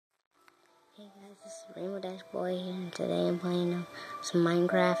Hey guys, this is Rainbow Dash Boy here, and today I'm playing some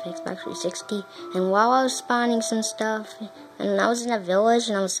Minecraft Xbox 360. And while I was spawning some stuff, and I was in a village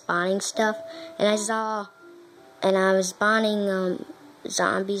and I was spawning stuff, and I was spawning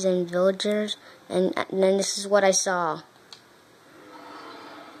zombies and villagers, and then this is what I saw.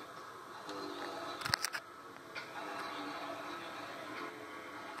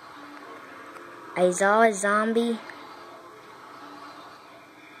 I saw a zombie.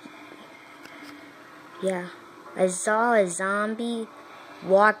 Yeah, I saw a zombie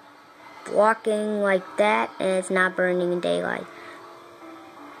walking like that, and it's not burning in daylight.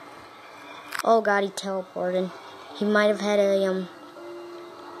 Oh God, he teleported. He might have had a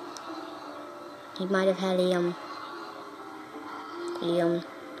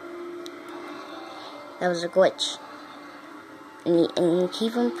that was a glitch. And to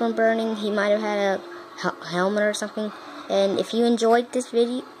keep him from burning, he might have had a helmet or something. And if you enjoyed this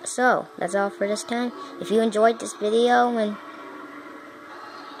video, so that's all for this time. If you enjoyed this video, and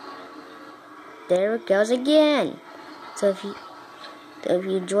there it goes again. So if you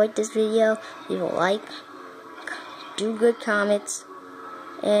enjoyed this video, leave a like, do good comments,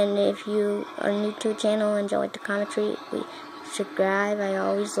 and if you are new to the channel and enjoyed the commentary, subscribe. I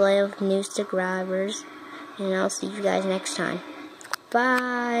always love new subscribers, and I'll see you guys next time.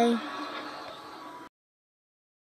 Bye.